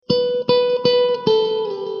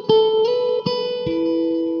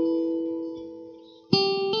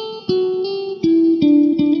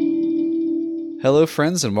Hello,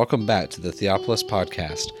 friends, and welcome back to the Theopolis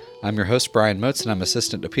Podcast. I'm your host, Brian Motes, and I'm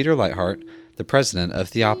assistant to Peter Lightheart, the president of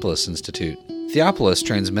Theopolis Institute. Theopolis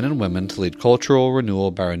trains men and women to lead cultural renewal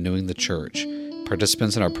by renewing the church.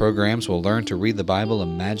 Participants in our programs will learn to read the Bible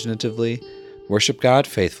imaginatively, worship God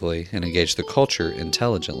faithfully, and engage the culture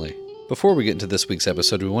intelligently. Before we get into this week's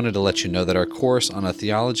episode, we wanted to let you know that our course on a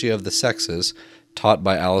theology of the sexes, taught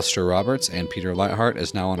by Alistair Roberts and Peter Lightheart,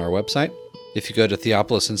 is now on our website. If you go to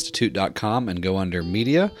theopolisinstitute.com and go under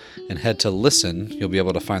Media and head to Listen, you'll be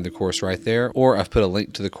able to find the course right there, or I've put a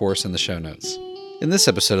link to the course in the show notes. In this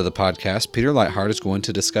episode of the podcast, Peter Lightheart is going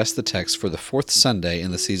to discuss the text for the fourth Sunday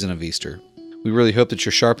in the season of Easter. We really hope that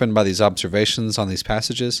you're sharpened by these observations on these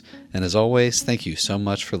passages, and as always, thank you so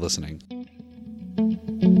much for listening.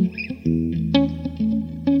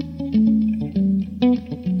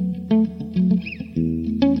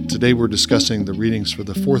 Today we're discussing the readings for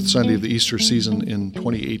the fourth Sunday of the Easter season in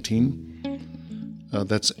 2018.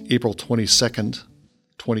 That's April 22nd,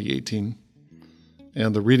 2018.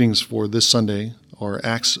 And the readings for this Sunday are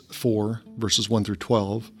Acts 4, verses 1 through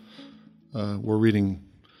 12. We're reading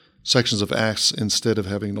sections of Acts instead of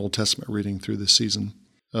having an Old Testament reading through this season.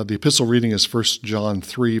 The epistle reading is 1 John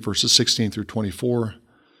 3, verses 16 through 24.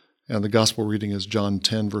 And the gospel reading is John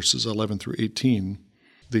 10, verses 11 through 18.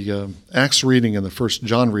 The Acts reading and the 1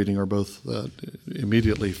 John reading are both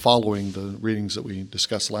immediately following the readings that we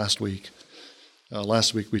discussed last week.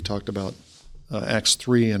 Last week we talked about Acts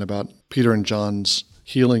 3 and about Peter and John's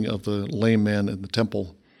healing of the lame man in the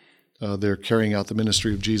temple. They're carrying out the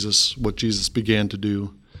ministry of Jesus, what Jesus began to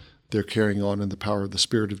do. They're carrying on in the power of the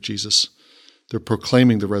Spirit of Jesus. They're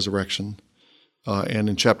proclaiming the resurrection. And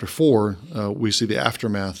in chapter 4, we see the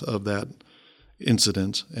aftermath of that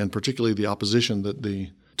incident, and particularly the opposition that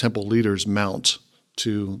the temple leaders mount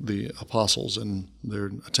to the apostles and their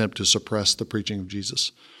attempt to suppress the preaching of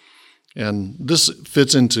Jesus. And this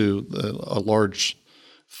fits into a large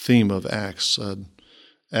theme of Acts.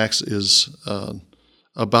 Acts is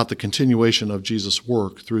about the continuation of Jesus'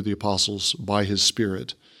 work through the apostles by his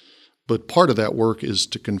Spirit. But part of that work is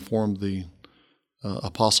to conform the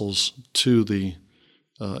apostles to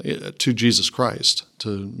Jesus Christ,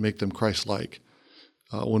 to make them Christ-like.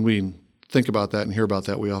 When we think about that and hear about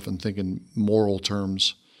that, we often think in moral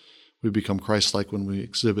terms. We become Christ-like when we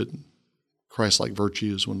exhibit Christ-like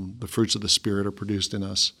virtues, when the fruits of the Spirit are produced in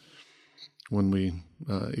us, when we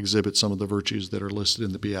exhibit some of the virtues that are listed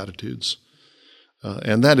in the Beatitudes.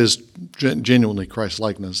 And that is genuinely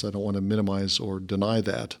Christ-likeness. I don't want to minimize or deny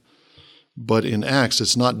that. But in Acts,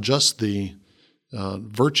 it's not just the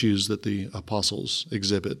virtues that the apostles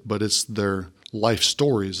exhibit, but it's their life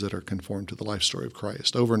stories that are conformed to the life story of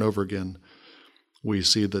Christ. Over and over again, we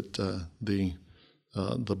see that the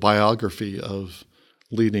biography of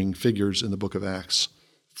leading figures in the book of Acts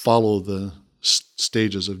follow the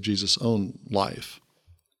stages of Jesus' own life.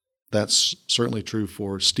 That's certainly true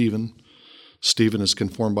for Stephen. Stephen is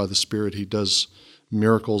conformed by the Spirit. He does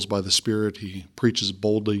miracles by the Spirit. He preaches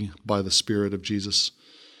boldly by the Spirit of Jesus.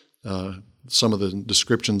 Some of the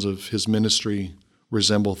descriptions of his ministry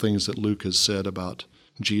resemble things that Luke has said about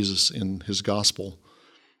Jesus in his gospel.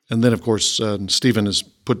 And then, of course, Stephen is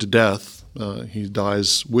put to death. He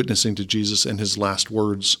dies witnessing to Jesus, and his last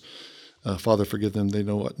words, Father, forgive them, they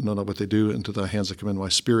know not what they do, into thy hands I commend my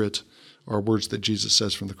spirit, are words that Jesus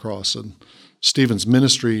says from the cross. And Stephen's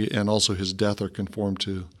ministry and also his death are conformed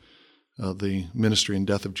to the ministry and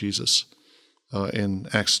death of Jesus. In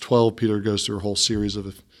Acts 12, Peter goes through a whole series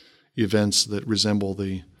of events that resemble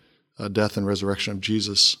the death and resurrection of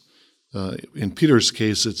Jesus. In Peter's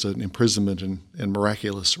case, it's an imprisonment and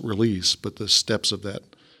miraculous release, but the steps of that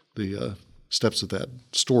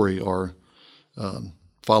story are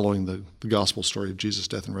following the gospel story of Jesus'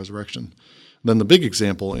 death and resurrection. Then the big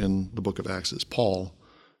example in the book of Acts is Paul,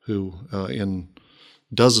 who in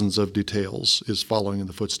dozens of details is following in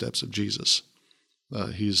the footsteps of Jesus.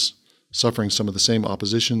 He's suffering some of the same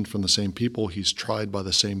opposition from the same people. He's tried by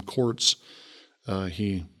the same courts.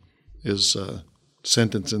 He is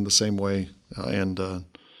sentenced in the same way, and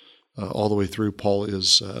all the way through, Paul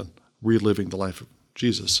is reliving the life of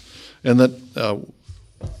Jesus. And that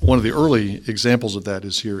one of the early examples of that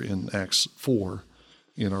is here in Acts 4,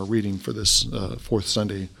 in our reading for this fourth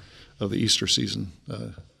Sunday of the Easter season,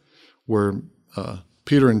 where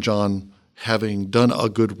Peter and John, having done a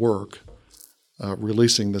good work,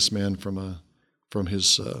 releasing this man from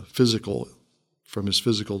his physical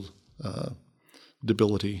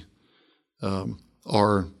debility,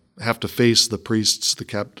 have to face the priests, the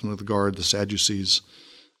captain of the guard, the Sadducees.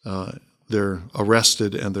 They're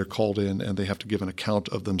arrested and they're called in, and they have to give an account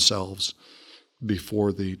of themselves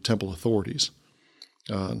before the temple authorities.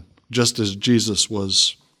 just as Jesus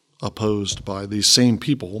was opposed by these same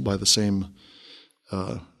people, by the same,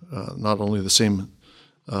 not only the same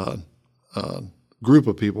group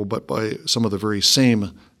of people, but by some of the very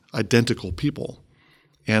same identical people.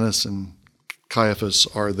 Annas and Caiaphas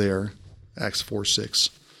are there, Acts 4:6,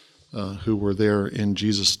 who were there in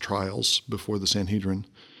Jesus' trials before the Sanhedrin.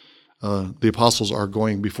 The apostles are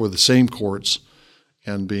going before the same courts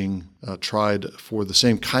and being tried for the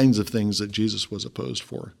same kinds of things that Jesus was opposed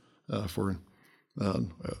for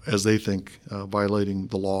as they think, violating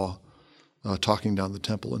the law, talking down the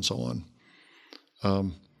temple, and so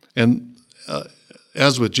on.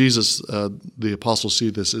 As with Jesus, the apostles see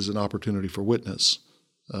this as an opportunity for witness.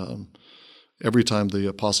 Every time the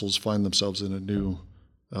apostles find themselves in a new,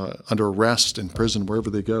 under arrest, in prison, wherever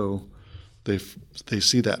they go, they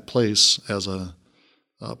see that place as a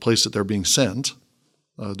place that they're being sent.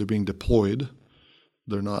 They're being deployed.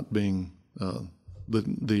 They're not being,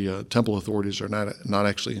 the temple authorities are not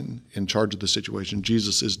actually in charge of the situation.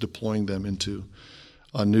 Jesus is deploying them into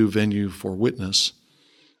a new venue for witness.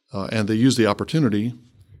 And they use the opportunity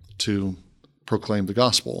to proclaim the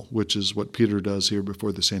gospel, which is what Peter does here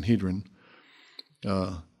before the Sanhedrin.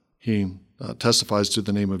 He testifies to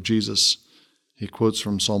the name of Jesus. He quotes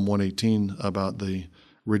from Psalm 118 about the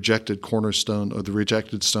rejected cornerstone, or the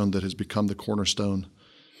rejected stone that has become the cornerstone.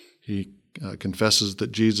 He confesses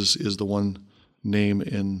that Jesus is the one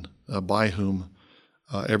name by whom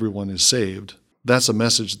everyone is saved. That's a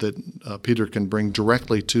message that Peter can bring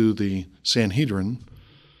directly to the Sanhedrin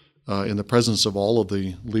in the presence of all of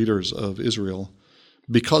the leaders of Israel,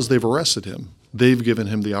 because they've arrested him. They've given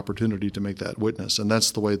him the opportunity to make that witness, and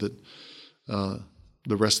that's the way that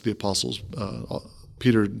the rest of the apostles,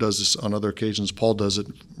 Peter does this on other occasions, Paul does it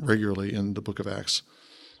regularly in the book of Acts.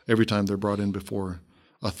 Every time they're brought in before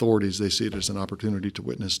authorities, they see it as an opportunity to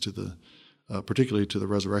witness to particularly to the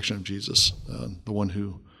resurrection of Jesus, the one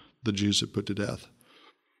who the Jews had put to death.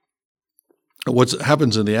 What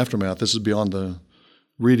happens in the aftermath, this is beyond the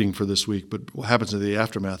reading for this week, but what happens in the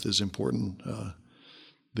aftermath is important.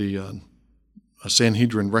 The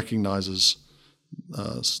Sanhedrin recognizes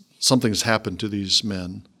something's happened to these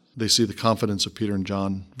men. They see the confidence of Peter and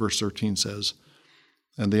John, verse 13 says,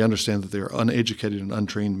 and they understand that they are uneducated and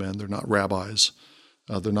untrained men. They're not rabbis.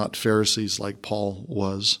 They're not Pharisees like Paul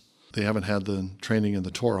was. They haven't had the training in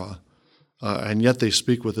the Torah, and yet they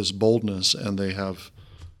speak with this boldness, and they have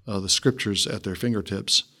the scriptures at their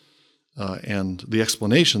fingertips. And the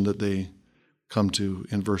explanation that they come to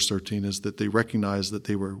in verse 13 is that they recognize that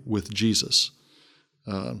they were with Jesus.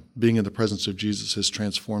 Being in the presence of Jesus has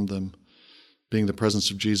transformed them. Being in the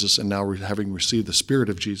presence of Jesus and now having received the Spirit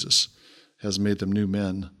of Jesus has made them new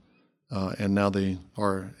men. And now they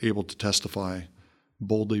are able to testify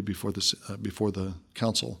boldly before the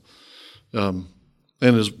council. And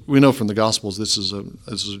as we know from the Gospels, this is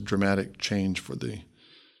a dramatic change for the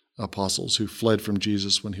apostles who fled from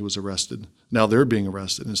Jesus when he was arrested. Now they're being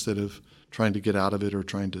arrested instead of trying to get out of it or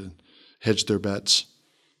trying to hedge their bets,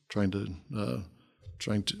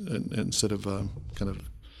 instead of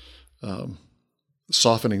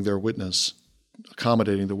softening their witness,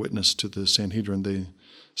 accommodating the witness to the Sanhedrin, they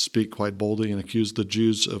speak quite boldly and accuse the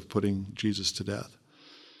Jews of putting Jesus to death.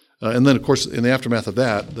 And then, of course, in the aftermath of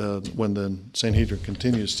that, when the Sanhedrin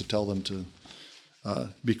continues to tell them to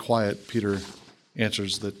be quiet, Peter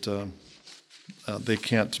answers that they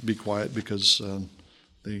can't be quiet because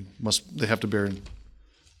they have to bear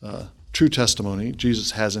true testimony.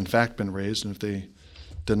 Jesus has in fact been raised, and if they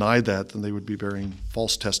denied that, then they would be bearing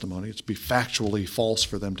false testimony. It'd be factually false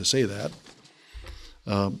for them to say that.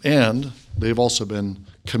 And they've also been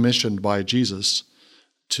commissioned by Jesus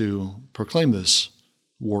to proclaim this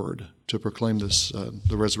word, to proclaim this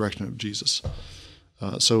the resurrection of Jesus.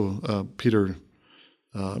 So Peter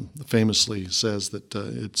famously says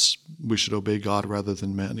that we should obey God rather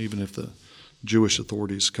than men, even if the Jewish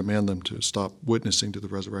authorities command them to stop witnessing to the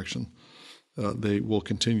resurrection. They will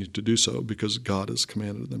continue to do so because God has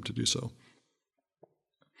commanded them to do so.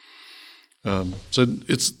 So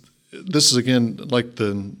this is again like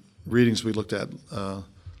the readings we looked at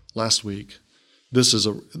last week. This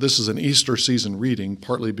is an Easter season reading,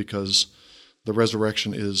 partly because the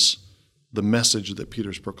resurrection is the message that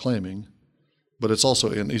Peter's proclaiming, but it's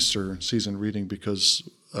also an Easter season reading because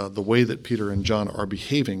the way that Peter and John are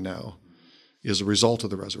behaving now is a result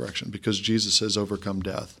of the resurrection, because Jesus has overcome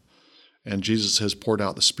death and Jesus has poured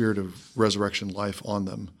out the Spirit of resurrection life on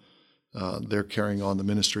them. They're carrying on the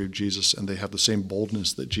ministry of Jesus, and they have the same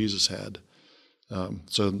boldness that Jesus had.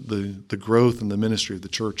 So the growth in the ministry of the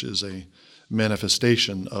church is a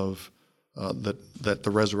manifestation of that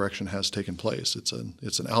the resurrection has taken place.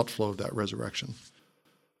 It's an outflow of that resurrection.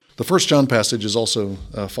 The 1 John passage is also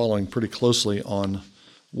following pretty closely on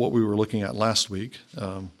what we were looking at last week.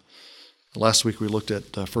 Last week we looked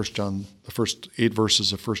at 1 John, the first 8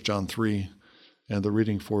 verses of 1 John 3, and the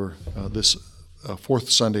reading for this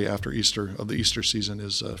fourth Sunday after Easter of the Easter season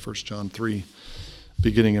is 1 John 3,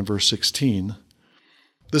 beginning in verse 16.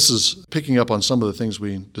 This is picking up on some of the things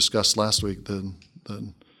we discussed last week.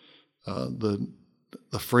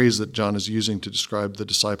 The phrase that John is using to describe the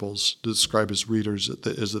disciples, to describe his readers,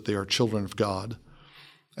 is that they are children of God.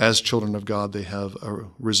 As children of God, they have a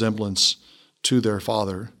resemblance to their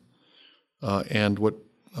Father. And what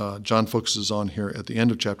John focuses on here at the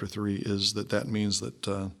end of chapter 3 is that means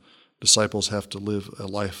that disciples have to live a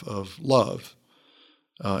life of love.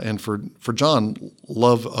 And for John,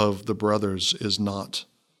 love of the brothers is not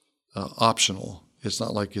optional. It's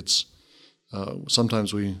not like it's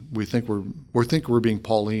sometimes we think we're being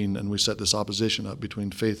Pauline, and we set this opposition up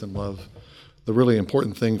between faith and love. The really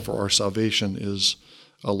important thing for our salvation is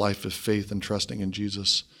a life of faith and trusting in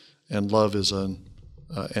Jesus, and love is an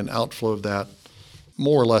outflow of that,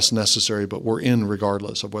 more or less necessary, but we're in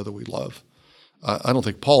regardless of whether we love. I don't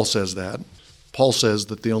think Paul says that. Paul says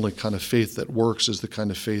that the only kind of faith that works is the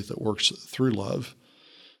kind of faith that works through love.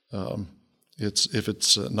 If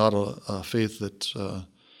it's not a faith that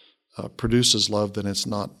produces love, then it's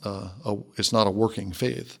not a working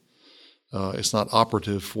faith. It's not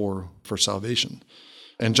operative for salvation.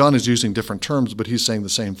 And John is using different terms, but he's saying the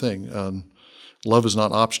same thing. Love is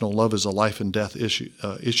not optional. Love is a life and death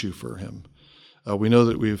issue for him. We know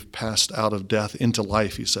that we've passed out of death into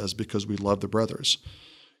life, he says, because we love the brothers.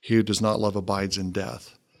 He who does not love abides in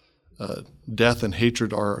death. Death and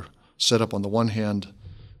hatred are set up on the one hand.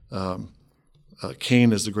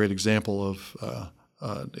 Cain is the great example of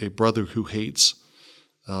a brother who hates.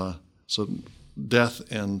 So death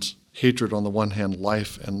and hatred on the one hand,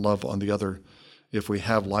 life and love on the other. If we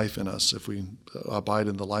have life in us, if we abide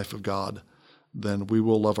in the life of God, then we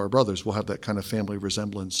will love our brothers. We'll have that kind of family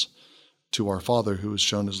resemblance to our Father who has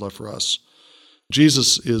shown his love for us.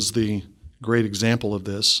 Jesus is the great example of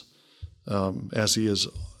this, as he is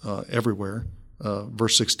everywhere.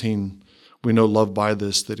 Verse 16, we know love by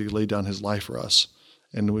this, that he laid down his life for us,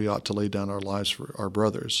 and we ought to lay down our lives for our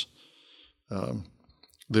brothers.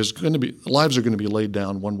 Lives are going to be laid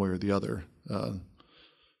down one way or the other.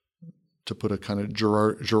 To put a kind of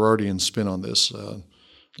Girardian spin on this,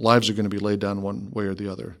 lives are going to be laid down one way or the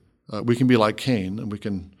other. We can be like Cain, and we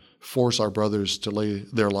can force our brothers to lay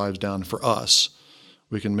their lives down for us.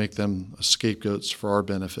 We can make them scapegoats for our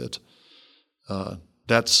benefit.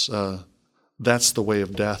 That's the way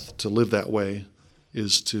of death. To live that way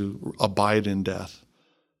is to abide in death,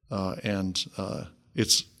 and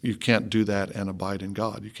you can't do that and abide in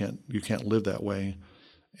God. You can't live that way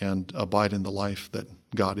and abide in the life that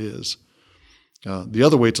God is. The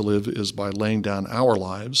other way to live is by laying down our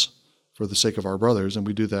lives for the sake of our brothers, and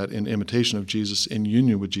we do that in imitation of Jesus, in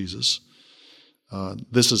union with Jesus.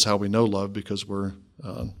 This is how we know love, because we're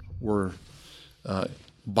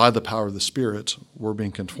by the power of the Spirit, we're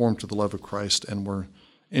being conformed to the love of Christ, and we're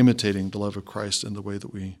imitating the love of Christ in the way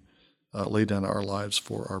that we lay down our lives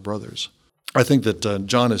for our brothers. I think that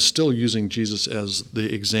John is still using Jesus as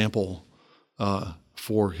the example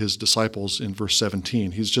for his disciples in verse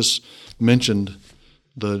 17. He's just mentioned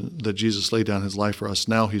that Jesus laid down his life for us.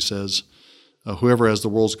 Now he says, whoever has the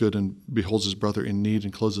world's good and beholds his brother in need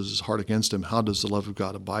and closes his heart against him, how does the love of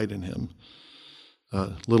God abide in him?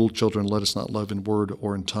 Little children, let us not love in word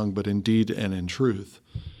or in tongue, but in deed and in truth.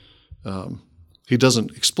 He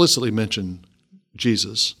doesn't explicitly mention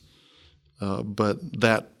Jesus, but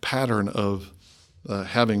that pattern of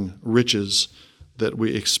having riches that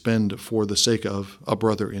we expend for the sake of a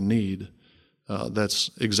brother in need,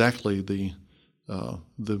 that's exactly the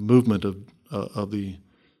movement of the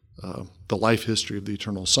life history of the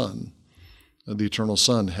eternal Son. The eternal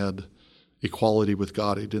Son had equality with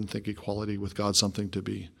God. He didn't think equality with God something to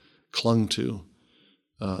be clung to,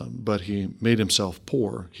 but he made himself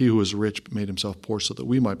poor. He who was rich made himself poor so that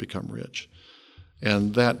we might become rich.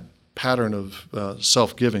 And that pattern of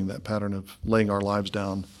self-giving, that pattern of laying our lives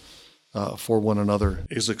down for one another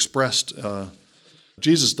is expressed.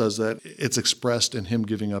 Jesus does that. It's expressed in him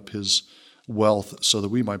giving up his wealth so that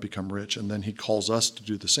we might become rich. And then he calls us to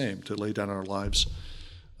do the same, to lay down our lives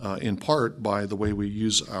in part by the way we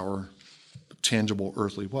use our tangible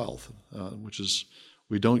earthly wealth, which is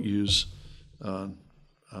we don't use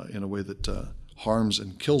in a way that harms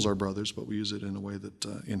and kills our brothers, but we use it in a way that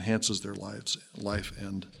enhances their life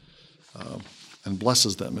and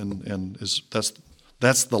blesses them, and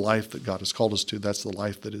that's the life that God has called us to. That's the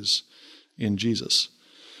life that is in Jesus.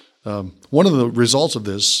 One of the results of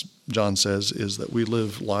this, John says, is that we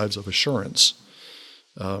live lives of assurance.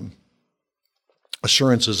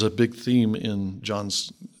 Assurance is a big theme in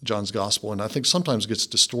John's gospel, and I think sometimes gets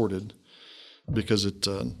distorted because it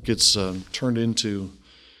gets turned into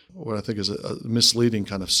what I think is a misleading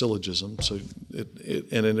kind of syllogism. So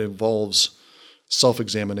it involves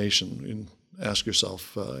self-examination. You ask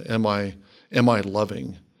yourself, am I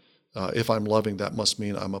loving? If I'm loving, that must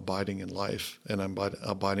mean I'm abiding in life and I'm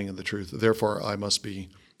abiding in the truth. Therefore, I must be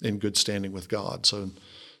in good standing with God. So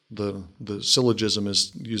the syllogism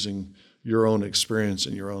is using your own experience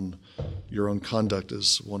and your own conduct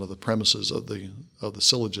as one of the premises of the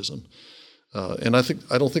syllogism. And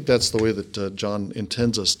I don't think that's the way that John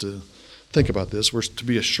intends us to think about this. We're to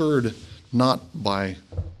be assured not by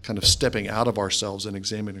kind of stepping out of ourselves and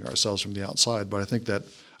examining ourselves from the outside, but I think that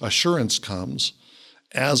assurance comes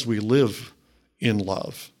as we live in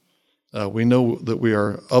love. We know that we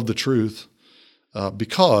are of the truth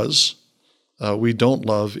because we don't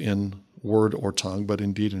love in word or tongue, but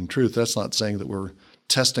in deed and truth. That's not saying that we're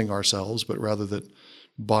testing ourselves, but rather that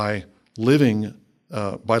by loving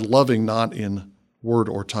not in word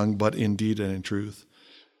or tongue, but in deed and in truth,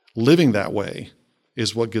 living that way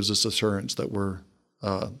is what gives us assurance that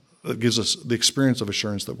it gives us the experience of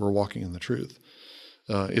assurance that we're walking in the truth.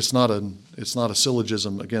 It's not a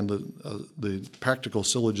syllogism. Again, the practical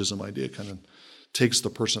syllogism idea kind of takes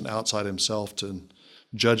the person outside himself to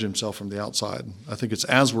judge himself from the outside. I think it's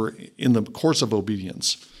as we're in the course of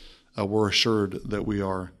obedience, we're assured that we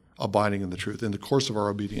are abiding in the truth. In the course of our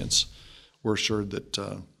obedience, we're assured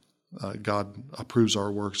that God approves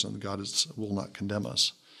our works and God will not condemn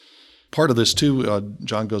us. Part of this, too,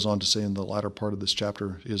 John goes on to say in the latter part of this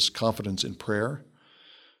chapter, is confidence in prayer.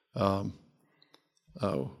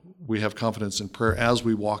 We have confidence in prayer as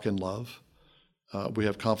we walk in love. We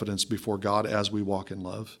have confidence before God as we walk in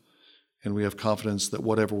love. And we have confidence that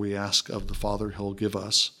whatever we ask of the Father, He'll give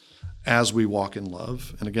us as we walk in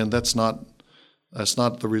love. And again, that's not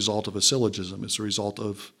the result of a syllogism. It's the result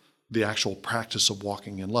of the actual practice of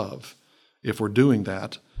walking in love. If we're doing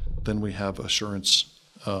that, then we have assurance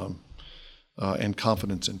and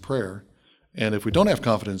confidence in prayer. And if we don't have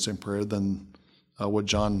confidence in prayer, then what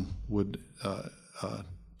John would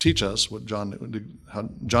teach us, how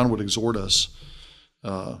John would exhort us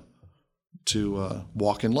to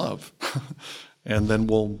walk in love, and then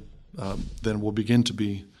we'll begin to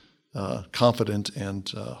be confident and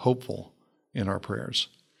hopeful in our prayers.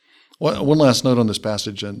 One last note on this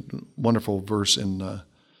passage, a wonderful verse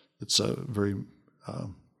it's a very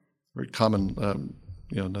common,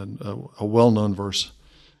 a well-known verse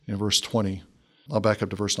in verse 20. I'll back up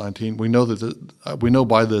to verse 19. We know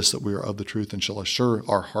by this that we are of the truth and shall assure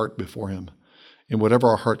our heart before Him in whatever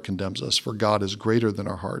our heart condemns us, for God is greater than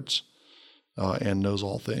our hearts and knows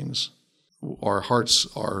all things. Our hearts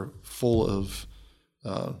are full of,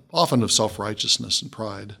 often of self-righteousness and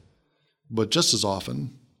pride, but just as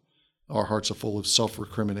often, our hearts are full of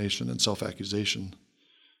self-recrimination and self-accusation,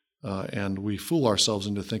 and we fool ourselves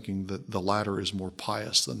into thinking that the latter is more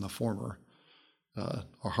pious than the former.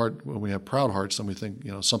 Our heart, when we have proud hearts, then we think,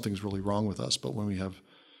 something's really wrong with us. But when we have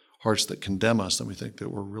hearts that condemn us, then we think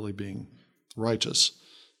that we're really being righteous.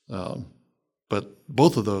 But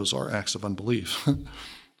both of those are acts of unbelief.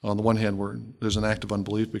 On the one hand, there's an act of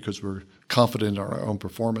unbelief because we're confident in our own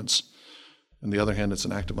performance. On the other hand, it's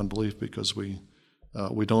an act of unbelief because we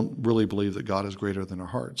don't really believe that God is greater than our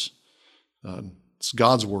hearts. It's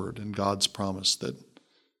God's word and God's promise that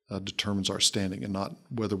determines our standing, and not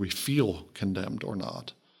whether we feel condemned or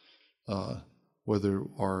not, whether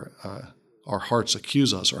our hearts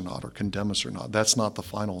accuse us or not, or condemn us or not. That's not the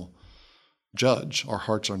final judge. Our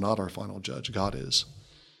hearts are not our final judge. God is.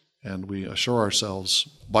 And we assure ourselves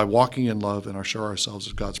by walking in love and assure ourselves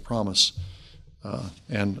of God's promise,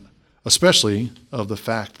 and especially of the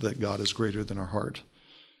fact that God is greater than our heart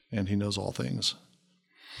and He knows all things.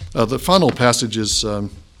 The final passage is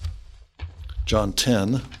John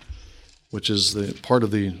 10, which is the part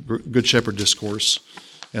of the Good Shepherd Discourse.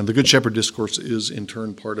 And the Good Shepherd Discourse is, in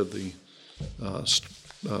turn, part of the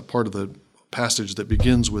passage that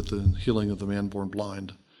begins with the healing of the man born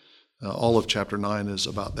blind. All of chapter 9 is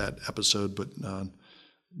about that episode, but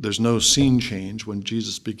there's no scene change when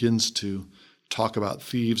Jesus begins to talk about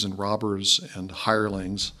thieves and robbers and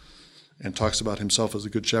hirelings and talks about Himself as a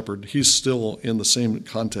good shepherd. He's still in the same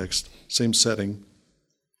context, same setting.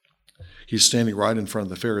 He's standing right in front of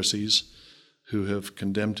the Pharisees who have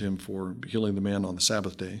condemned Him for healing the man on the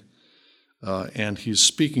Sabbath day. And He's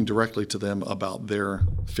speaking directly to them about their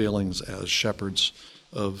failings as shepherds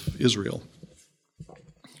of Israel.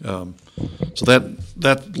 So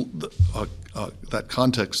that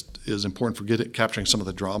context is important for capturing some of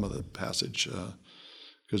the drama of the passage,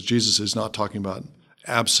 because Jesus is not talking about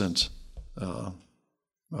absent.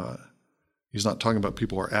 He's not talking about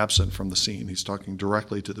people who are absent from the scene. He's talking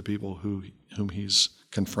directly to the people whom he's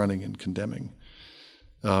confronting and condemning.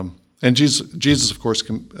 And Jesus, of course,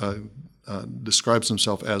 describes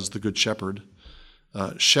himself as the Good Shepherd.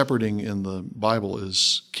 Shepherding in the Bible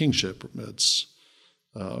is kingship.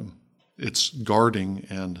 It's guarding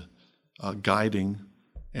and guiding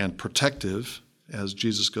and protective, as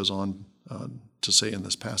Jesus goes on to say in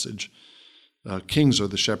this passage. Kings are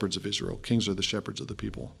the shepherds of Israel. Kings are the shepherds of the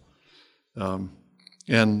people.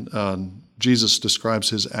 And Jesus describes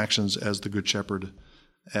his actions as the Good Shepherd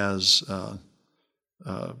as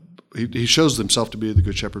he shows himself to be the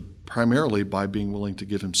Good Shepherd primarily by being willing to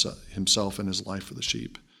give himself and his life for the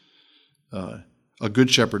sheep. A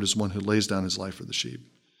good shepherd is one who lays down his life for the sheep.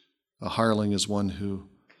 A hireling is one who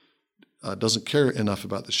doesn't care enough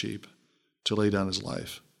about the sheep to lay down his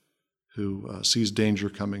life, who sees danger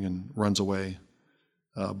coming and runs away.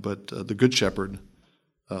 But the Good Shepherd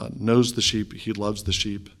knows the sheep, he loves the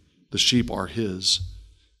sheep are his,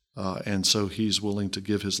 and so he's willing to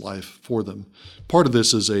give his life for them. Part of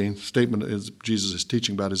this is a statement as Jesus is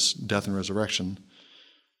teaching about his death and resurrection.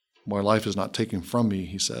 My life is not taken from me,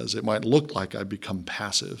 he says. It might look like I become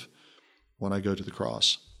passive when I go to the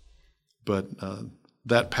cross, but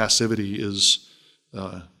that passivity is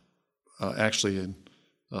actually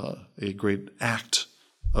a great act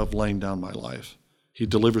of laying down my life. He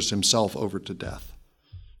delivers himself over to death.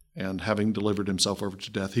 And having delivered himself over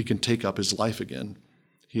to death, he can take up his life again.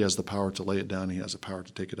 He has the power to lay it down. He has the power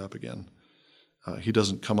to take it up again. He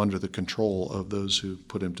doesn't come under the control of those who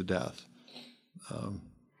put him to death.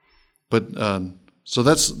 So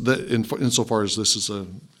that's insofar as this is a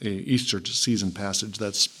Easter season passage,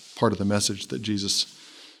 that's part of the message that Jesus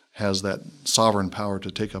has that sovereign power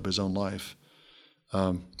to take up his own life.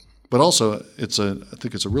 But also, I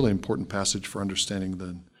think it's a really important passage for understanding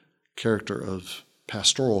the character of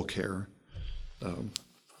pastoral care.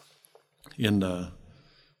 In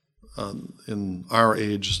our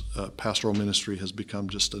age, pastoral ministry has become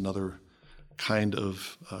just another kind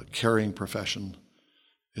of caring profession.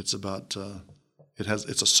 It's about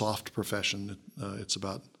it's a soft profession. It's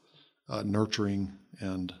about nurturing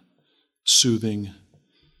and soothing.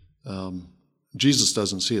 Jesus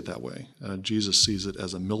doesn't see it that way. Jesus sees it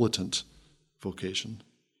as a militant vocation.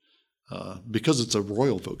 Because it's a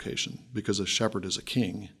royal vocation, because a shepherd is a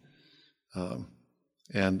king.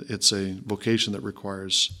 And it's a vocation that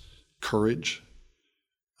requires courage.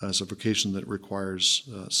 It's a vocation that requires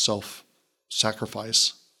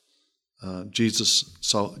self-sacrifice. Jesus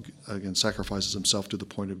sacrifices himself to the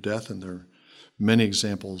point of death, and there are many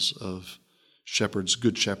examples of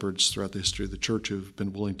good shepherds throughout the history of the church who've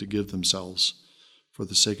been willing to give themselves for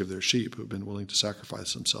the sake of their sheep, who've been willing to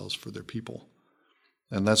sacrifice themselves for their people.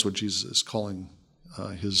 And that's what Jesus is calling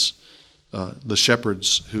the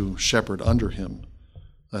shepherds who shepherd under him.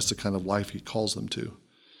 That's the kind of life he calls them to.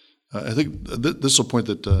 I think this is a point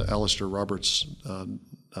that Alistair Roberts, I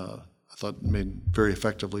thought, made very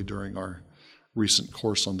effectively during our recent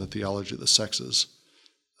course on the theology of the sexes.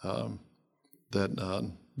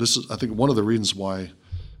 This is, I think, one of the reasons why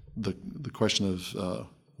the question of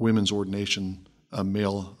women's ordination, a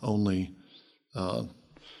male-only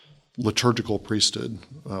liturgical priesthood,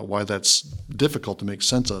 why that's difficult to make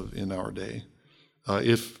sense of in our day.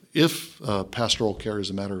 If pastoral care is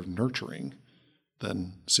a matter of nurturing,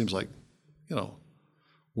 then it seems like,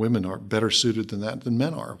 women are better suited than that than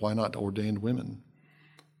men are. Why not ordained women?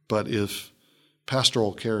 But if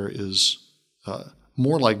pastoral care is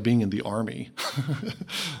more like being in the army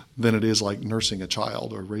than it is like nursing a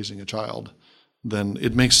child or raising a child, then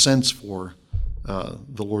it makes sense for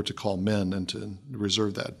the Lord to call men and to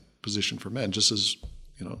reserve that position for men, just as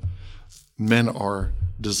men are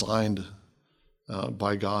designed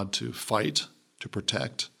by God to fight, to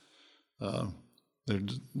protect.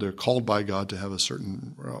 They're called by God to have a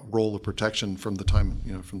certain role of protection from the time,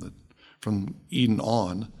 from Eden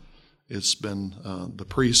on. It's been the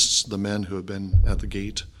priests, the men who have been at the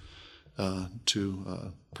gate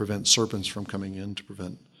to prevent serpents from coming in, to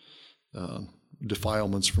prevent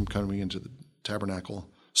defilements from coming into the tabernacle,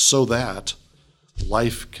 so that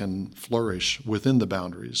life can flourish within the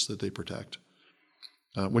boundaries that they protect.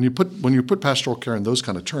 When you put pastoral care in those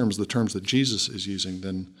kind of terms, the terms that Jesus is using,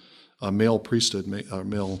 then male priesthood,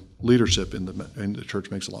 male leadership in the church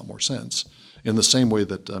makes a lot more sense. In the same way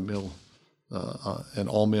that an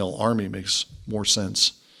all-male army makes more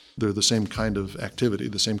sense. They're the same kind of activity,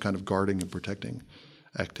 the same kind of guarding and protecting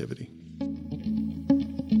activity.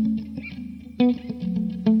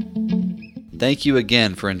 Thank you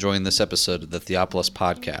again for enjoying this episode of the Theopolis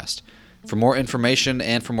Podcast. For more information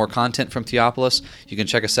and for more content from Theopolis, you can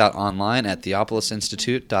check us out online at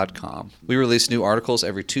theopolisinstitute.com. We release new articles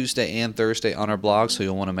every Tuesday and Thursday on our blog, so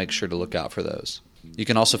you'll want to make sure to look out for those. You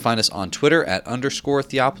can also find us on Twitter at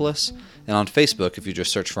 _Theopolis and on Facebook if you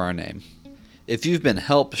just search for our name. If you've been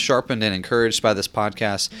helped, sharpened, and encouraged by this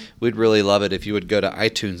podcast, we'd really love it if you would go to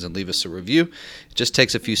iTunes and leave us a review. It just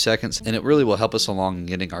takes a few seconds, and it really will help us along in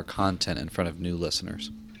getting our content in front of new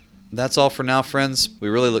listeners. That's all for now, friends. We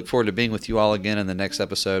really look forward to being with you all again in the next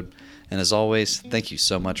episode. And as always, thank you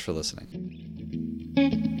so much for listening.